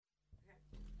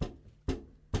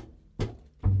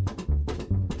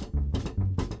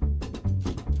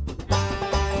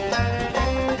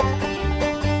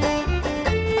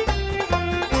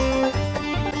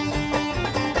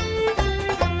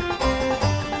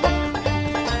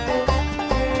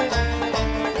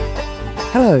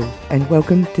Hello and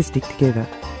welcome to Stick Together,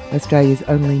 Australia's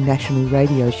only national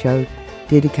radio show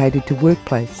dedicated to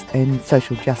workplace and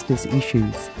social justice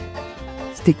issues.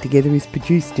 Stick Together is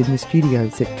produced in the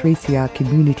studios at 3CR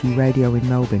Community Radio in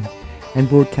Melbourne and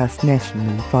broadcast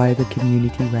nationally via the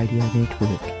Community Radio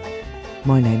Network.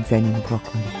 My name's Annie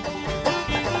McLaughlin.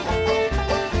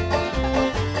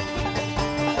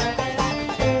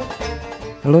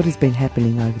 A lot has been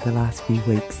happening over the last few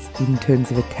weeks in terms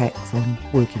of attacks on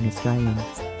working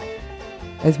Australians.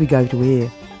 As we go to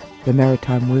air, the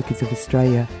Maritime Workers of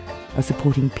Australia are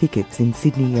supporting pickets in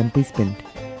Sydney and Brisbane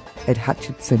at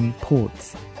Hutchison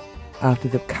ports after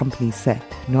the company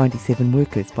sacked 97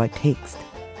 workers by text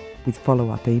with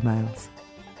follow-up emails.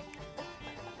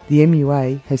 The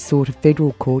MUA has sought a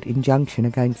federal court injunction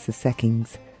against the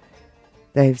sackings.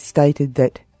 They have stated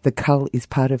that the cull is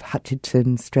part of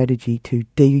Hutchison's strategy to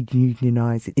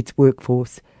de-unionise its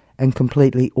workforce and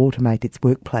completely automate its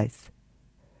workplace.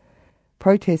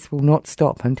 Protests will not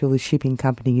stop until the shipping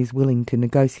company is willing to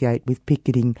negotiate, with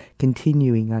picketing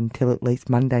continuing until at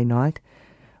least Monday night,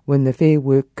 when the Fair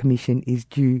Work Commission is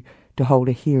due to hold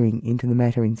a hearing into the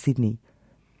matter in Sydney.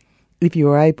 If you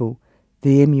are able,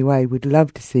 the MUA would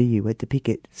love to see you at the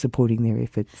picket supporting their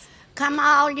efforts. Come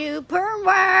all you poor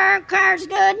workers,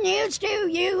 good news to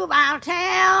you I'll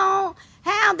tell,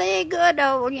 how the good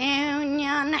old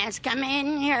union has come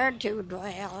in here to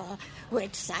dwell.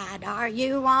 Which side are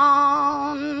you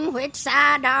on? Which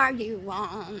side are you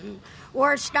on?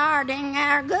 We're starting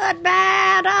our good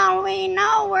battle, we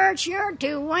know we're sure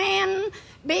to win,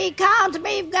 because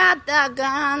we've got the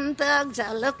gun thugs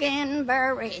a-looking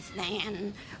very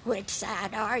thin. Which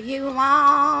side are you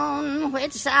on?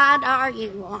 Which side are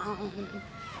you on?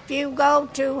 If you go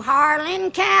to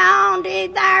Harlan County,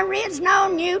 there is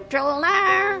no neutral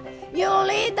there.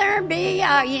 You'll either be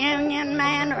a Union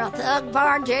man or a thug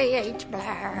for J.H.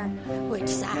 Blair. Which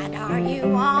side are you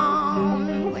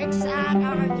on? Which side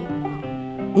are you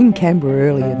on? In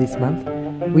Canberra earlier this month,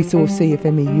 we saw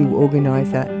CFMEU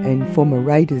organiser and former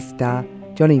Raiders star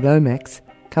Johnny Lomax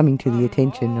coming to the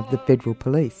attention of the Federal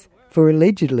Police for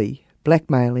allegedly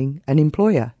blackmailing an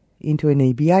employer into an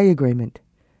EBA agreement,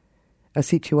 a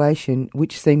situation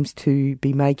which seems to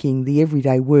be making the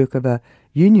everyday work of a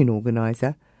union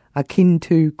organiser akin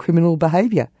to criminal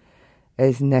behaviour,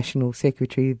 as National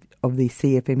Secretary of the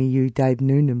CFMEU Dave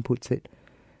Noonan puts it.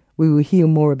 We will hear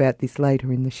more about this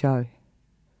later in the show.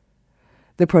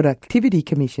 The Productivity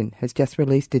Commission has just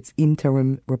released its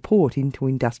interim report into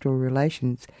industrial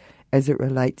relations as it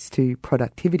relates to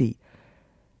productivity.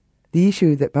 The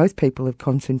issue that most people have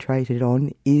concentrated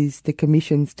on is the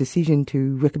Commission's decision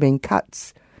to recommend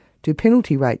cuts to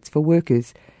penalty rates for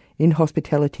workers in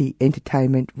hospitality,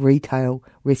 entertainment, retail,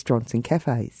 restaurants and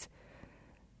cafes.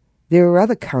 There are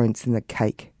other currants in the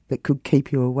cake that could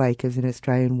keep you awake as an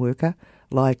Australian worker,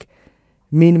 like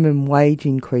minimum wage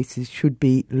increases should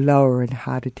be lower and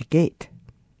harder to get.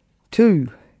 2,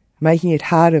 making it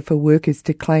harder for workers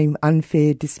to claim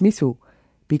unfair dismissal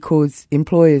because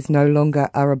employers no longer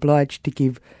are obliged to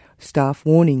give staff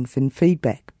warnings and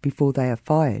feedback before they are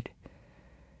fired.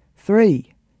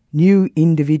 3, new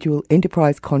individual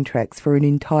enterprise contracts for an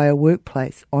entire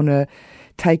workplace on a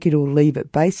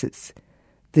take-it-or-leave-it basis.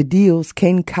 The deals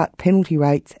can cut penalty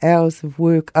rates, hours of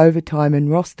work, overtime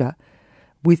and roster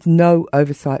with no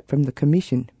oversight from the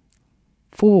Commission.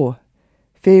 4,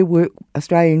 Fair Work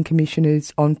Australian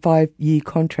Commissioners on 5-year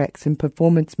contracts and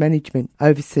performance management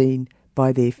overseen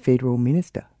by their federal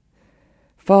minister.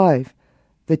 5,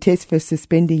 the test for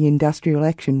suspending industrial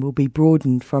action will be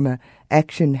broadened from an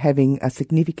action having a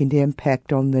significant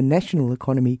impact on the national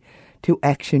economy to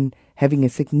action having a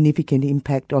significant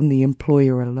impact on the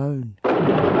employer alone.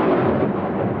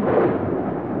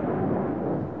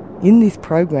 In this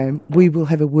program, we will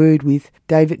have a word with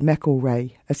David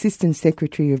McElrea, Assistant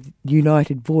Secretary of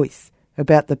United Voice,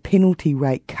 about the penalty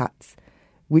rate cuts,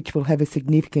 which will have a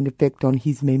significant effect on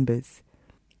his members.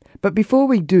 But before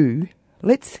we do,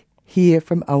 let's hear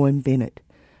from Owen Bennett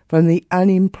from the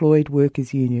Unemployed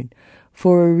Workers Union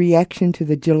for a reaction to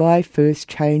the July 1st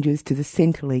changes to the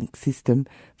Centrelink system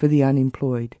for the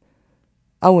unemployed.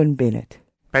 Owen Bennett.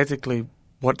 Basically,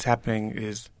 what's happening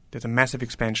is there's a massive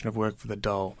expansion of work for the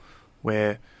dole,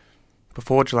 where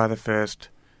before July the 1st,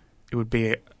 it would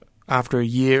be after a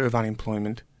year of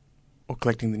unemployment or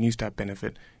collecting the New Start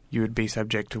benefit, you would be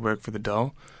subject to work for the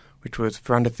dole, which was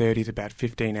for under 30s about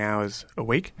 15 hours a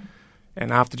week.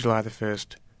 And after July the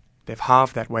 1st, they've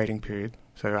halved that waiting period.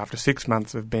 So after 6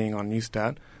 months of being on New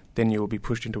Start, then you will be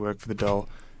pushed into work for the dole.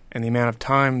 And the amount of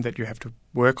time that you have to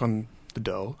work on the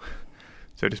dole,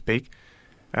 so to speak,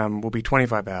 will be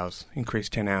 25 hours,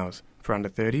 increased 10 hours for under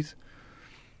 30s.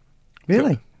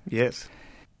 Really? So, yes.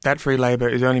 That free labour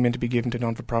is only meant to be given to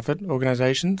non-for-profit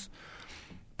organisations,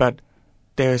 but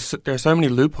there are so many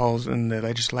loopholes in the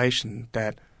legislation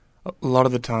that a lot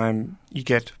of the time you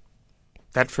get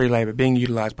that free labour being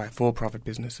utilised by for-profit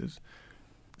businesses.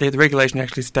 The regulation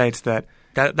actually states that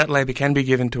labour can be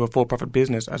given to a for-profit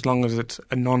business as long as it's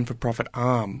a non-for-profit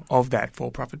arm of that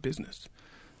for-profit business.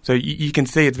 So you can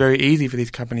see it's very easy for these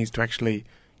companies to actually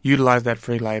utilise that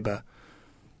free labour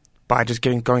by just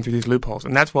going through these loopholes.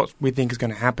 And that's what we think is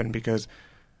going to happen, because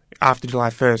after July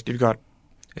 1st, you've got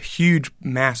a huge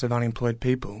mass of unemployed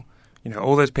people. You know,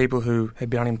 all those people who had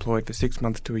been unemployed for 6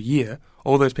 months to a year,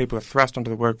 all those people are thrust onto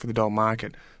the work for the dole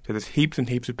market. So there's heaps and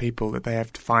heaps of people that they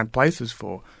have to find places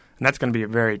for. And that's going to be a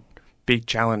very big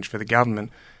challenge for the government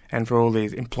and for all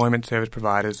these employment service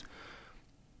providers,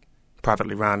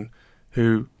 privately run,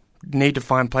 who need to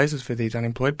find places for these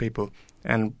unemployed people.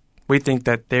 And we think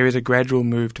that there is a gradual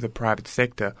move to the private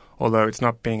sector, although it's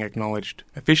not being acknowledged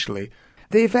officially.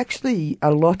 They've actually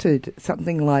allotted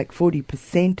something like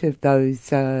 40% of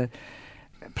those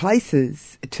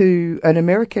places to an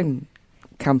American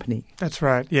company. That's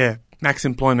right, yeah. Max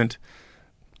Employment,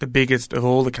 the biggest of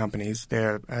all the companies,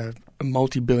 they're a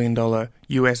multi-billion-dollar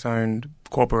US-owned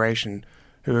corporation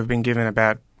who have been given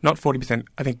about, not 40%,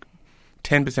 I think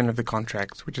 10% of the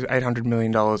contracts, which is $800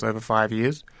 million over 5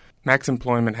 years. Max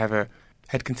Employment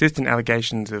had consistent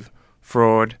allegations of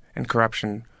fraud and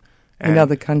corruption. In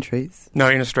other countries? No,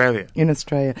 in Australia. In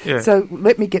Australia. Yeah. So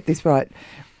let me get this right.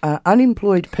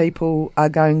 Unemployed people are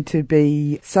going to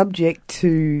be subject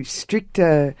to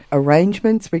stricter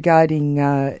arrangements regarding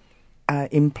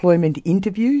employment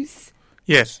interviews?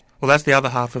 Yes. Well, that's the other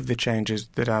half of the changes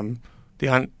that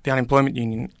the Unemployment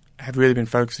Union have really been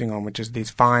focusing on, which is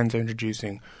these fines they're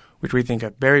introducing, which we think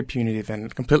are very punitive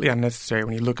and completely unnecessary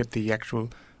when you look at the actual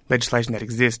legislation that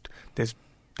exists. They've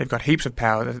got heaps of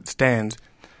power as it stands.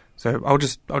 So I'll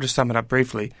just sum it up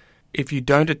briefly. If you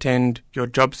don't attend your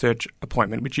job search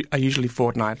appointment, which are usually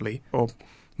fortnightly or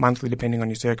monthly depending on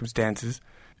your circumstances,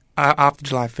 after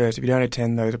July 1st, if you don't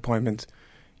attend those appointments,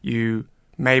 you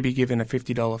may be given a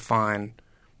 $50 fine,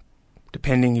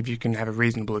 depending if you can have a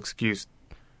reasonable excuse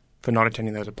for not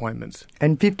attending those appointments.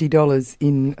 And $50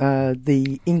 in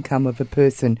the income of a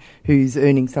person who's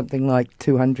earning something like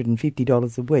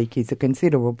 $250 a week is a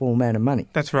considerable amount of money.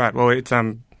 That's right. Well, it's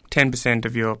 10%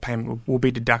 of your payment will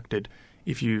be deducted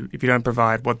if you don't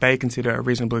provide what they consider a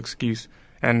reasonable excuse.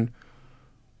 And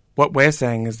what we're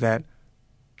saying is that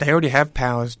they already have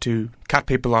powers to cut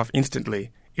people off instantly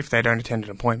if they don't attend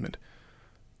an appointment.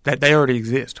 That they already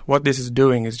exist. What this is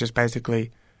doing is just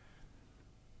basically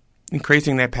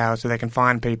increasing their power so they can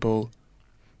fine people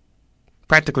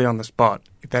practically on the spot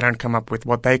if they don't come up with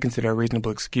what they consider a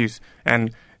reasonable excuse.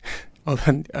 And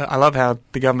I love how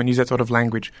the government use that sort of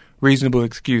language, reasonable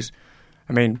excuse.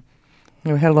 I mean...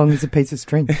 How long is a piece of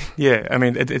string? Yeah, I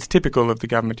mean, it's typical of the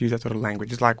government to use that sort of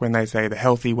language. It's like when they say the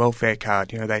healthy welfare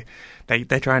card, you know,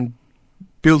 they try and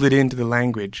build it into the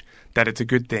language that it's a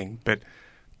good thing. But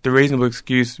the reasonable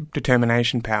excuse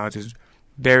determination powers is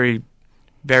very,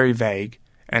 very vague,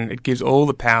 and it gives all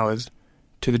the powers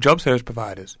to the job service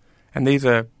providers. And these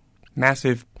are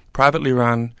massive, privately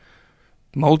run,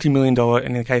 multi-million-dollar,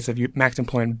 and in the case of Max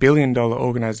Employment, billion-dollar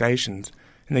organisations.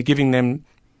 And they're giving them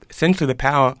essentially the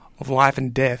power of life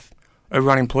and death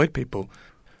over unemployed people.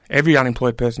 Every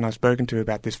unemployed person I've spoken to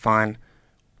about this fine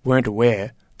weren't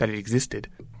aware that it existed.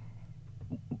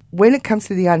 When it comes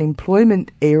to the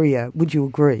unemployment area, would you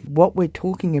agree? What we're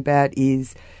talking about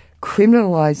is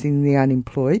criminalising the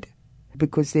unemployed,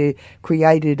 because they've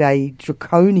created a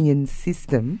draconian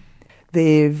system.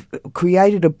 They've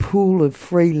created a pool of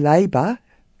free labour,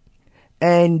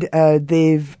 and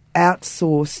they've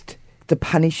outsourced the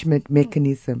punishment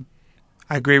mechanism.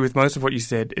 I agree with most of what you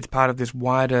said. It's part of this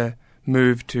wider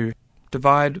move to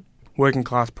divide working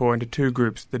class poor into two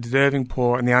groups, the deserving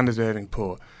poor and the undeserving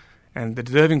poor. And the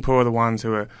deserving poor are the ones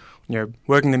who are, you know,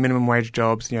 working the minimum wage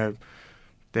jobs. You know,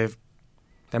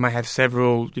 they might have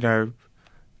several, you know,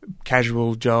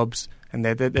 casual jobs, and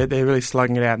they're really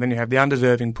slugging it out. And then you have the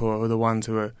undeserving poor, who are the ones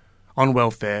who are on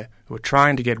welfare, who are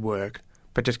trying to get work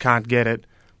but just can't get it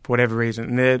for whatever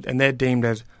reason, and they're deemed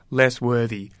as less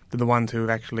worthy than the ones who have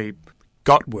actually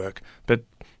got work. But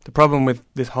the problem with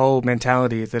this whole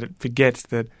mentality is that it forgets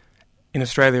that in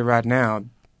Australia right now,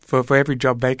 for every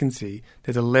job vacancy,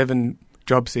 there's 11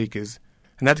 job seekers,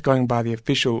 and that's going by the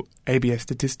official ABS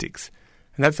statistics.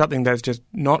 And that's something that's just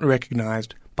not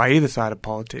recognised by either side of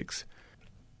politics.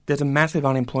 There's a massive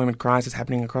unemployment crisis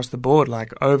happening across the board,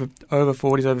 like over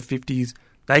 40s, over 50s,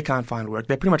 they can't find work.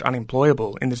 They're pretty much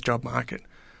unemployable in this job market,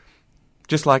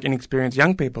 just like inexperienced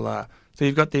young people are. So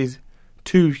you've got these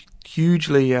two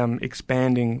hugely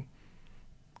expanding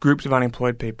groups of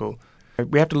unemployed people.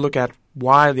 We have to look at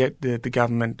why the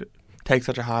government takes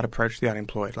such a hard approach to the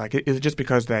unemployed. Like, is it just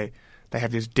because they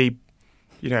have this deep,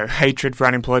 hatred for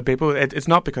unemployed people? It's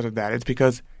not because of that. It's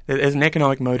because there's an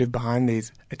economic motive behind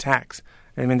these attacks.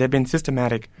 I mean, they've been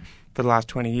systematic for the last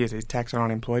 20 years, these attacks on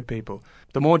unemployed people.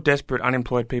 The more desperate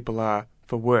unemployed people are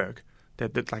for work,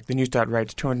 that like the New Start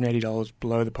rate's $280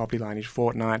 below the poverty line each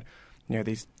fortnight,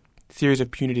 these series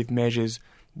of punitive measures,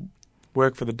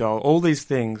 work for the dole, all these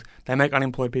things, they make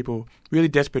unemployed people really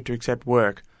desperate to accept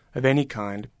work of any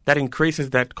kind. That increases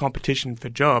that competition for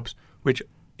jobs, which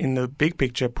in the big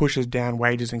picture pushes down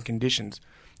wages and conditions.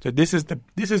 So this is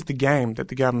the game that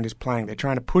the government is playing. They're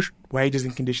trying to push wages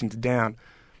and conditions down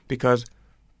because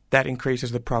that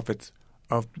increases the profits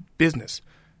of business.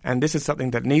 And this is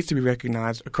something that needs to be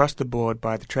recognised across the board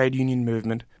by the trade union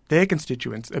movement. Their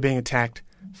constituents are being attacked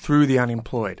through the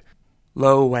unemployed.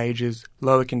 Lower wages,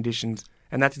 lower conditions,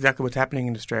 and that's exactly what's happening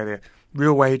in Australia.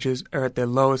 Real wages are at their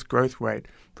lowest growth rate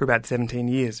for about 17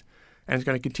 years, and it's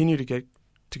going to continue to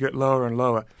get lower and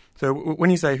lower. So when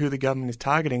you say who the government is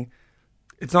targeting,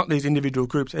 it's not these individual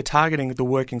groups. They're targeting the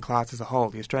working class as a whole,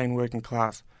 the Australian working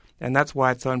class. And that's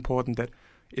why it's so important that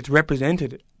it's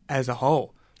represented as a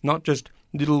whole, not just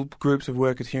little groups of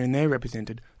workers here and there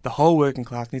represented. The whole working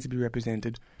class needs to be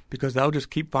represented because they'll just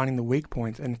keep finding the weak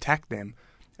points and attack them.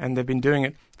 And they've been doing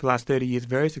it for the last 30 years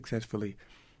very successfully.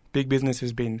 Big business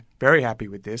has been very happy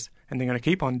with this, and they're going to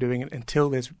keep on doing it until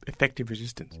there's effective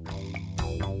resistance.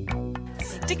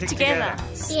 Stick together.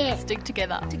 Yeah. Stick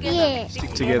together. Yeah.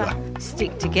 Stick together.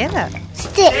 Stick together.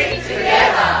 Stick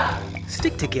together.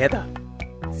 Stick together.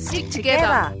 Stick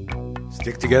together.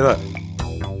 Stick together.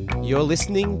 You're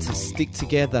listening to Stick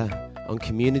Together on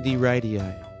Community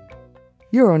Radio.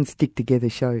 You're on Stick Together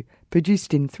Show,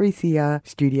 produced in 3CR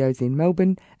studios in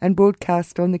Melbourne and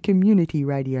broadcast on the Community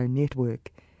Radio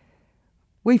Network.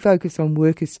 We focus on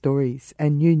worker stories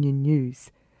and union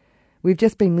news. We've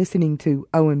just been listening to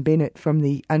Owen Bennett from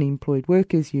the Unemployed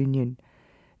Workers Union.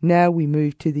 Now we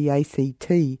move to the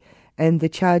ACT and the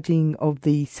charging of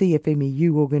the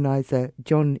CFMEU organiser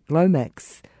John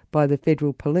Lomax by the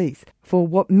Federal Police for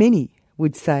what many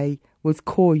would say was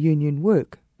core union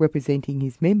work representing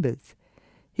his members.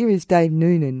 Here is Dave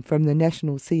Noonan from the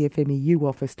National CFMEU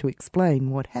office to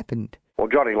explain what happened. Well,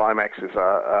 Johnny Lomax is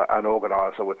an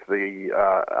organiser with the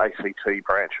ACT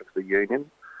branch of the union.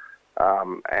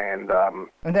 And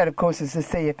that, of course, is the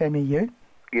CFMEU?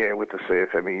 Yeah, with the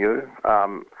CFMEU.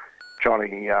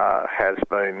 Johnny has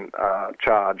been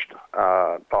charged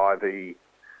by the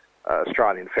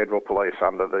Australian Federal Police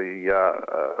under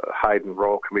the Hayden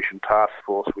Royal Commission Task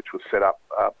Force, which was set up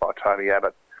by Tony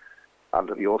Abbott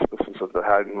under the auspices of the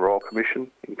Hayden Royal Commission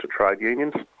into trade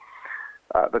unions.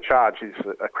 The charge is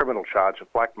a criminal charge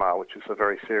of blackmail, which is a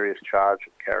very serious charge.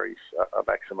 It carries a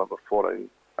maximum of 14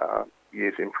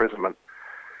 years imprisonment.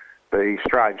 The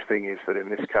strange thing is that in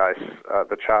this case,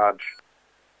 the charge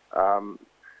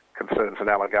concerns an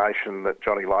allegation that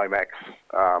Johnny Lomax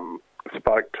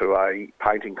spoke to a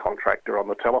painting contractor on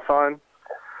the telephone,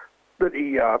 that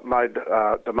he made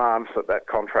demands that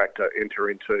contractor enter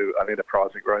into an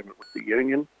enterprise agreement with the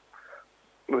union.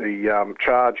 The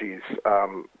charge is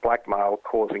blackmail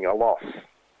causing a loss.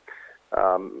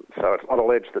 So it's not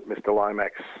alleged that Mr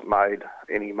Lomax made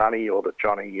any money or that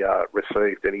Johnny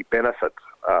received any benefit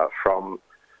from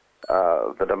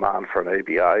the demand for an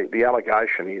EBA. The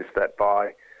allegation is that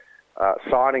by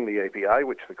signing the EBA,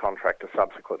 which the contractor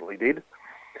subsequently did,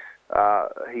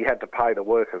 he had to pay the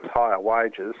workers higher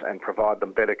wages and provide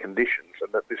them better conditions,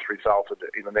 and that this resulted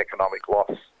in an economic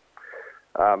loss.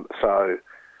 So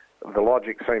the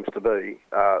logic seems to be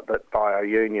that by a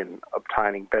union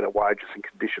obtaining better wages and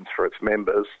conditions for its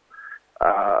members,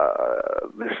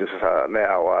 this is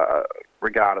now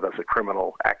regarded as a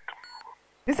criminal act.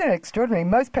 Isn't it extraordinary?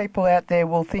 Most people out there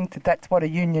will think that that's what a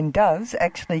union does,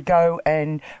 actually go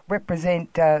and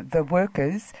represent the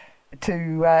workers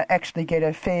to actually get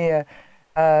a fair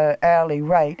hourly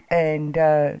rate and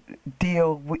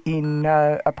deal in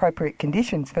appropriate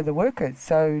conditions for the workers.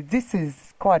 So this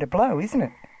is quite a blow, isn't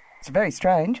it? It's very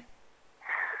strange.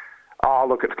 Oh,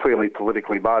 look, it's clearly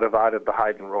politically motivated. The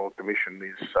Hayden Royal Commission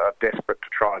is desperate to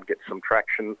try and get some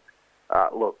traction.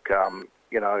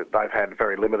 They've had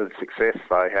very limited success.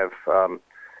 They have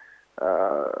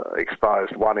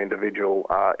exposed one individual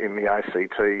in the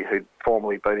ACT who'd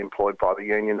formerly been employed by the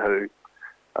union who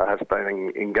has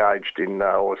been engaged in,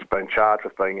 or has been charged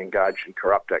with being engaged in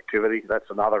corrupt activity. That's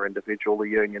another individual. The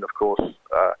union, of course,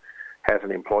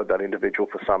 hasn't employed that individual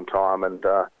for some time and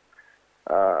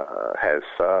has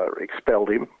expelled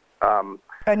him.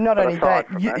 And not but only aside that,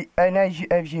 from that, and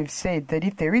as you've said, that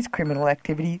if there is criminal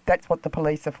activity, that's what the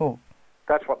police are for.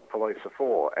 that's what the police are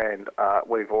for, and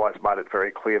we've always made it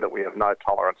very clear that we have no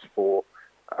tolerance for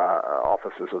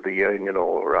officers of the union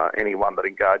or anyone that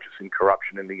engages in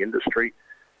corruption in the industry.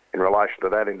 In relation to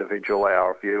that individual,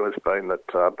 our view has been that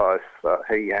both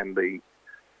he and the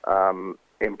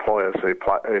employers who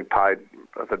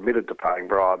have admitted to paying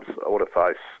bribes ought to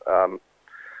face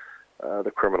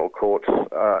the criminal courts,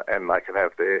 and they can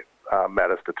have their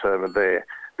matters determined there.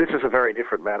 This is a very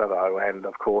different matter, though, and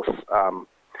of course,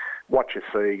 what you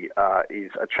see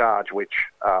is a charge which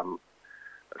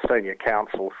senior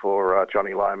counsel for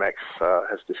Johnny Lomax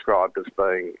has described as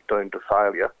being doomed to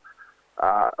failure.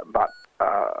 But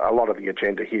a lot of the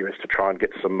agenda here is to try and get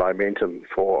some momentum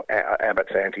for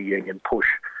Abbott's anti-union push.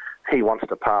 He wants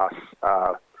to pass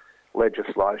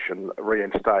legislation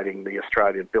reinstating the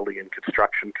Australian Building and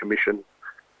Construction Commission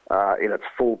in its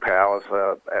full powers,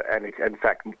 and in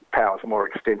fact powers more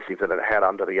extensive than it had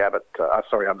under the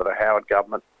under the Howard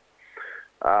government.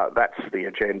 That's the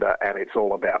agenda, and it's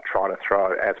all about trying to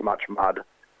throw as much mud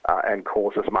and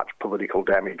cause as much political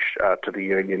damage to the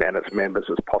union and its members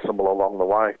as possible along the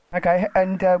way. Okay,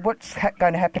 and what's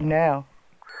going to happen now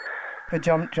for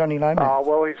Johnny Lomax? Oh,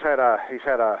 well, he's had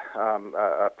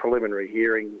a preliminary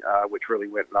hearing which really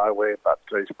went nowhere, but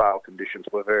his bail conditions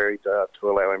were varied to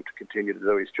allow him to continue to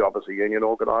do his job as a union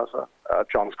organiser.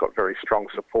 John's got very strong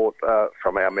support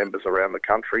from our members around the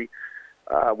country.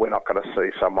 We're not going to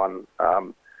see someone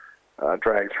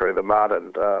dragged through the mud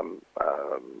and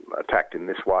attacked in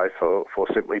this way for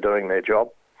simply doing their job.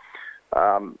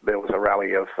 There was a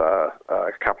rally of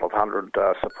a couple of hundred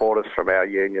supporters from our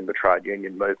union, the trade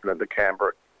union movement, and the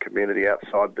Canberra community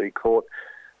outside the court.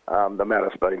 The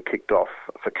matter's been kicked off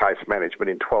for case management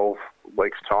in 12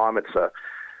 weeks' time. It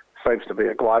seems to be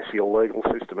a glacial legal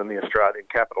system in the Australian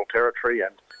Capital Territory,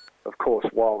 and of course,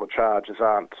 while the charges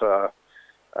aren't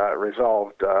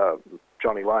resolved,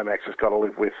 Johnny Lomax has got to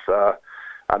live with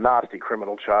a nasty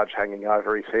criminal charge hanging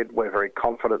over his head. We're very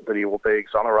confident that he will be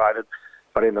exonerated,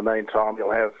 but in the meantime,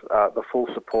 he'll have the full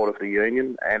support of the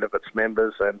union and of its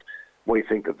members, and we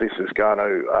think that this is going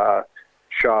to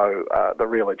show the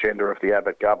real agenda of the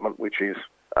Abbott government, which is,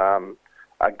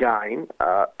 again,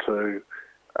 to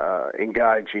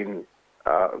engage in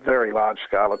very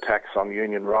large-scale attacks on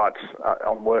union rights,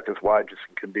 on workers' wages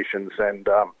and conditions, and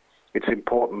it's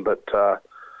important that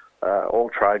all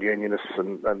trade unionists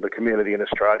and the community in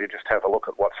Australia just have a look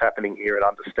at what's happening here and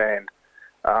understand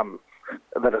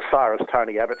that as far as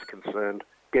Tony Abbott's concerned,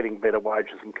 getting better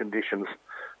wages and conditions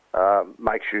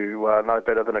makes you no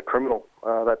better than a criminal.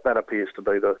 That appears to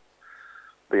be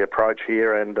the approach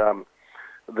here, and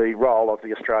the role of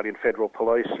the Australian Federal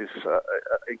Police is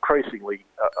increasingly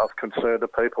of concern to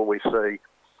people. We see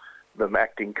them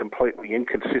acting completely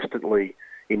inconsistently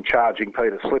in charging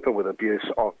Peter Slipper with abuse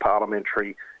of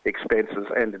parliamentary expenses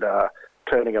and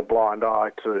turning a blind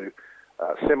eye to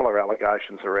similar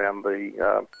allegations around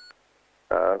the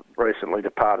recently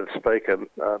departed Speaker,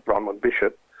 Bronwyn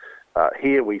Bishop.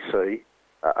 Here we see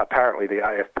apparently the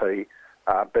AFP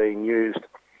being used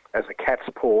as a cat's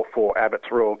paw for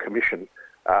Abbott's Royal Commission,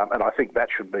 and I think that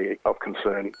should be of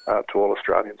concern to all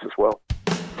Australians as well.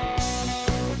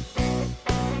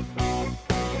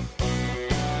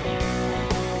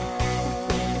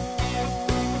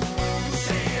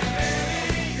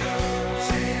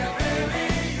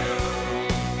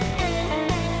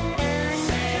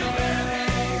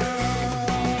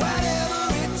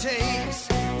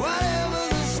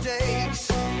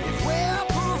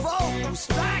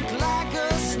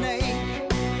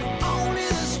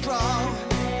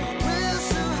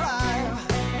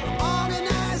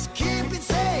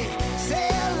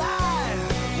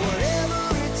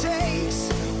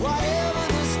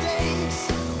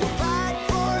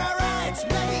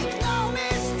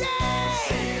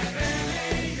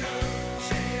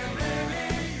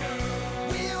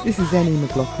 This is Annie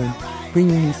McLaughlin,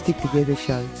 bringing you Stick Together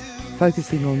show,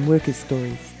 focusing on workers'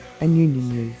 stories and union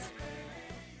news.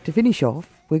 To finish off,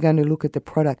 we're going to look at the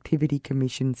Productivity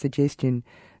Commission's suggestion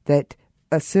that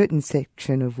a certain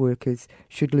section of workers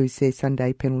should lose their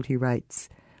Sunday penalty rates,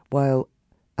 while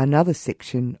another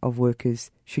section of workers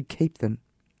should keep them.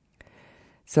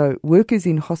 So workers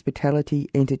in hospitality,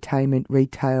 entertainment,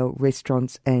 retail,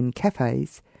 restaurants and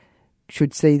cafes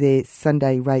should see their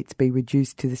Sunday rates be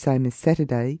reduced to the same as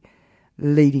Saturday,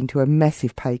 leading to a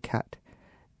massive pay cut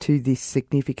to this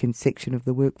significant section of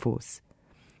the workforce.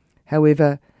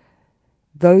 However,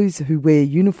 those who wear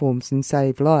uniforms and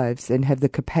save lives and have the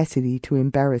capacity to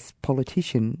embarrass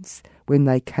politicians when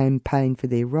they campaign for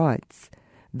their rights,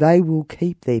 they will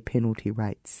keep their penalty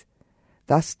rates.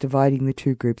 thus dividing the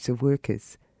two groups of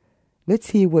workers.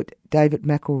 Let's hear what David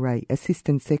McElrea,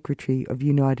 Assistant Secretary of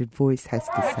United Voice, has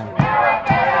to say.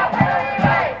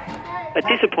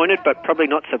 Disappointed, but probably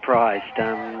not surprised.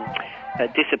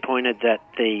 Disappointed that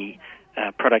the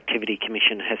Productivity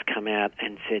Commission has come out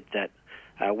and said that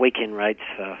weekend rates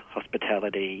for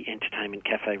hospitality, entertainment,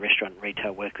 cafe, restaurant,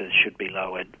 retail workers should be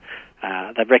lowered.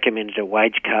 They've recommended a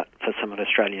wage cut for some of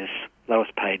Australia's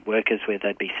lowest paid workers where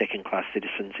they'd be second-class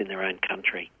citizens in their own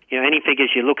country. Any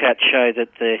figures you look at show that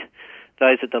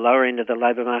those at the lower end of the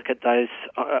labour market, those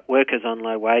workers on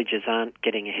low wages aren't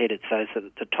getting ahead. It's those at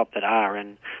the top that are.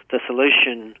 And the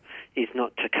solution is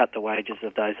not to cut the wages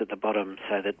of those at the bottom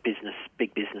so that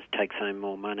big business takes home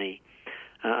more money.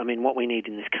 What we need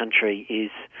in this country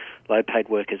is low-paid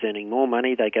workers earning more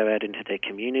money. They go out into their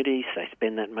communities, they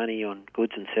spend that money on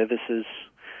goods and services,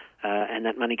 and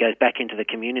that money goes back into the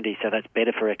community, so that's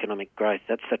better for economic growth.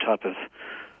 That's the type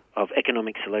of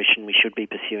economic solution we should be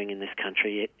pursuing in this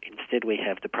country. Instead, we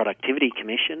have the Productivity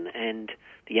Commission and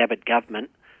the Abbott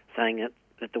government saying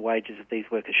that the wages of these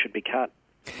workers should be cut.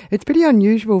 It's pretty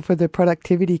unusual for the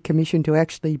Productivity Commission to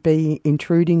actually be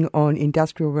intruding on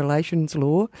industrial relations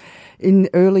law. In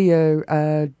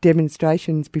earlier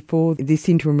demonstrations before this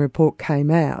interim report came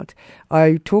out,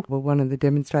 I talked with one of the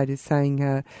demonstrators saying,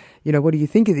 what do you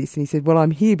think of this? And he said, well,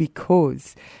 I'm here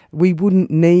because we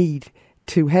wouldn't need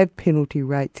to have penalty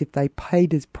rates if they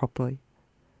paid us properly.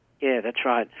 Yeah, that's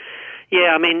right.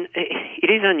 Yeah, it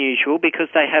is unusual because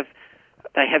they have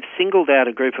singled out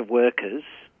a group of workers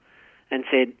and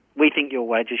said, we think your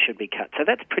wages should be cut. So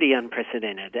that's pretty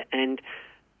unprecedented. And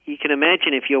you can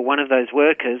imagine if you're one of those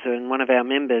workers and one of our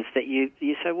members that you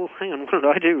say, well, hang on, what did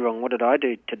I do wrong? What did I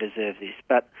do to deserve this?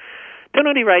 But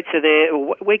penalty rates are there,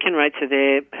 or weekend rates are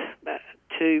there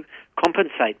to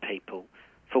compensate people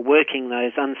for working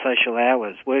those unsocial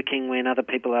hours, working when other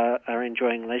people are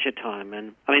enjoying leisure time.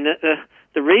 And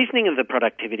the reasoning of the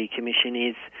Productivity Commission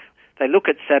is they look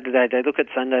at Saturday, they look at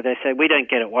Sunday, they say, we don't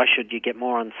get it, why should you get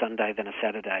more on Sunday than a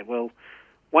Saturday? Well,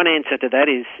 one answer to that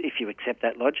is, if you accept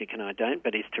that logic, and I don't,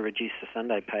 but is to reduce the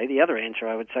Sunday pay. The other answer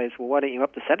I would say is, well, why don't you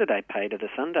up the Saturday pay to the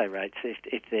Sunday rates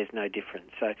if there's no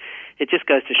difference? So it just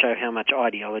goes to show how much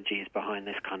ideology is behind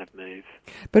this kind of move.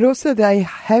 But also they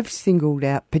have singled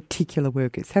out particular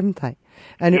workers, haven't they?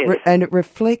 And yes. It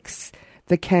reflects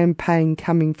the campaign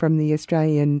coming from the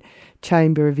Australian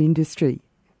Chamber of Industry.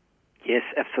 Yes,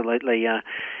 absolutely.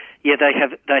 They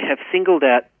have singled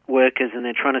out workers, and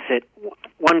they're trying to set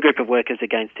one group of workers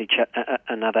against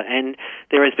another. And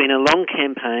there has been a long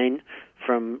campaign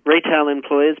from retail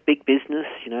employers, big business.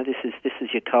 This is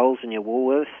your Coles and your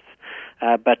Woolworths,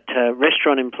 but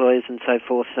restaurant employers and so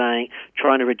forth,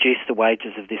 trying to reduce the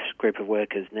wages of this group of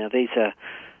workers. Now, these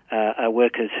are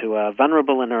workers who are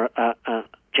vulnerable and are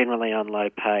generally on low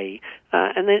pay,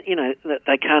 and then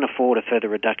they can't afford a further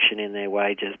reduction in their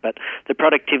wages. But the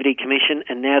Productivity Commission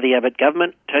and now the Abbott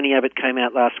government, Tony Abbott came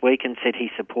out last week and said he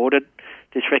supported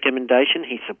this recommendation.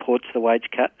 He supports the wage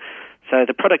cut. So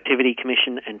the Productivity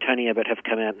Commission and Tony Abbott have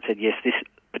come out and said, yes, this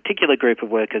particular group of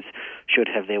workers should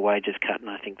have their wages cut, and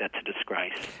I think that's a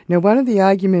disgrace. Now, one of the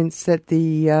arguments that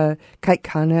the Kate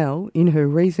Carnell, in her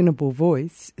reasonable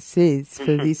voice, says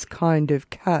for this kind of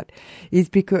cut is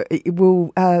because it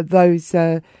will those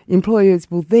employers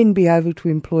will then be able to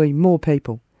employ more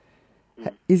people.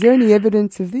 Is there any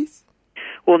evidence of this?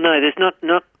 Well, no, there's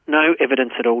no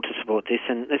evidence at all to support this,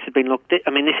 and this has been looked at.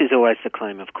 This is always the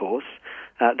claim, of course.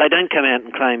 They don't come out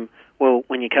and claim, well,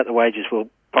 when you cut the wages, we'll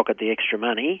pocket the extra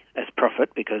money as profit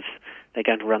because they're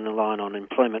going to run the line on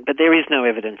employment. But there is no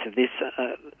evidence of this.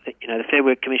 The Fair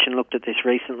Work Commission looked at this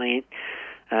recently.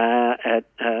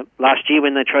 Last year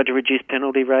when they tried to reduce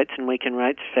penalty rates and weekend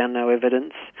rates, found no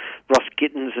evidence. Ross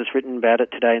Gittins has written about it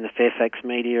today in the Fairfax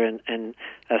media and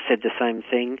said the same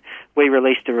thing. We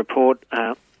released a report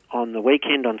on the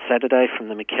weekend, on Saturday, from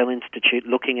the McKell Institute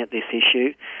looking at this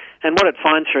issue. And what it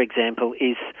finds, for example,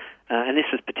 is, and this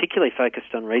was particularly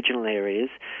focused on regional areas,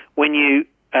 when you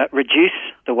reduce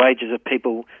the wages of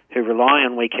people who rely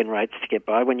on weekend rates to get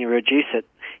by, when you reduce it,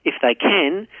 if they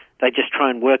can, they just try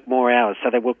and work more hours. So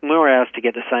they work more hours to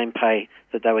get the same pay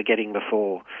that they were getting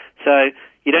before. So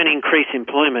you don't increase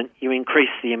employment, you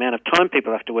increase the amount of time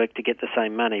people have to work to get the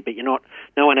same money, but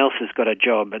no one else has got a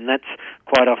job, and that's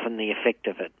quite often the effect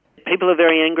of it. People are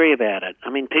very angry about it.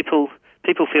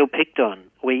 People feel picked on.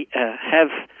 We have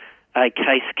a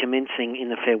case commencing in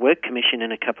the Fair Work Commission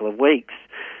in a couple of weeks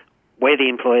where the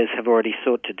employers have already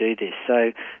sought to do this.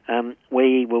 So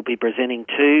we will be presenting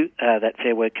to that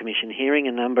Fair Work Commission hearing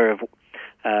a number of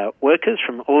workers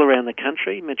from all around the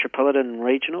country, metropolitan and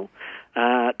regional,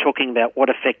 talking about what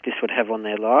effect this would have on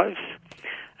their lives.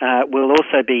 We'll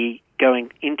also be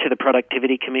going into the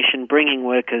Productivity Commission, bringing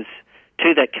workers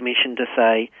to that commission to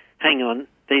say, hang on,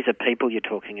 these are people you're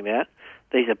talking about.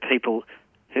 These are people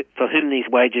for whom these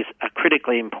wages are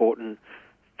critically important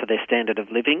for their standard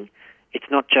of living. It's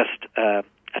not just a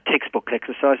textbook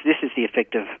exercise. This is the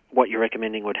effect of what you're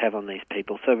recommending would have on these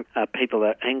people. So people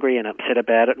are angry and upset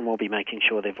about it, and we'll be making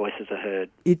sure their voices are heard.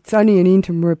 It's only an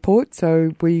interim report,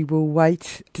 so we will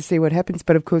wait to see what happens.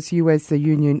 But of course, you as the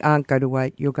union aren't going to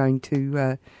wait. You're going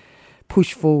to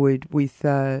push forward with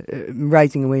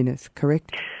raising awareness,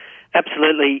 correct?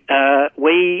 Absolutely.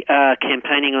 We are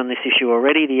campaigning on this issue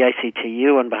already. The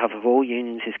ACTU, on behalf of all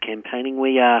unions, is campaigning.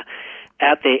 We are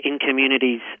out there in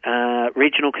communities,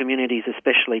 regional communities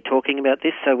especially, talking about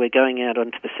this. So we're going out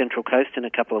onto the Central Coast in a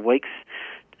couple of weeks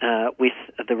with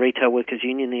the Retail Workers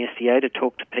Union, the SDA, to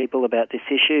talk to people about this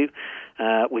issue.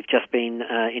 We've just been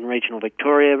in regional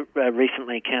Victoria,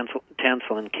 recently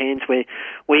Townsville and Cairns, where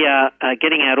we are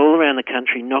getting out all around the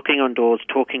country, knocking on doors,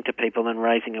 talking to people and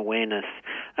raising awareness.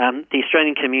 The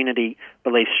Australian community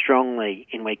believes strongly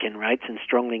in weekend rates and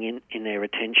strongly in their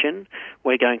retention.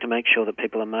 We're going to make sure that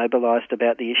people are mobilised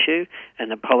about the issue,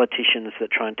 and the politicians that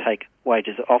try and take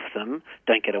wages off them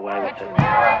don't get away with it.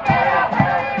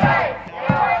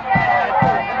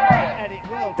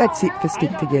 That's it for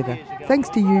Stick Together. Thanks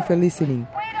to you for listening.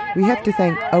 We have to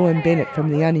thank Owen Bennett from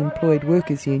the Unemployed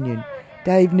Workers Union,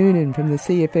 Dave Noonan from the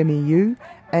CFMEU,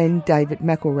 and David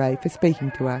McElrea for speaking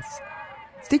to us.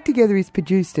 Stick Together is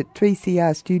produced at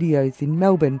 3CR Studios in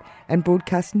Melbourne and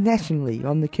broadcast nationally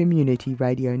on the Community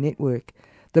Radio Network.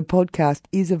 The podcast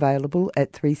is available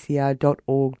at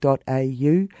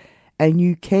 3cr.org.au, and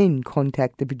you can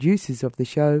contact the producers of the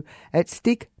show at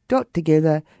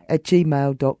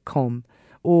stick.together@gmail.com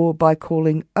or by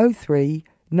calling 03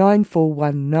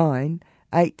 9419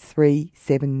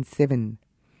 8377.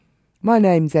 My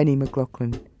name's Annie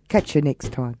McLaughlin. Catch you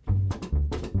next time.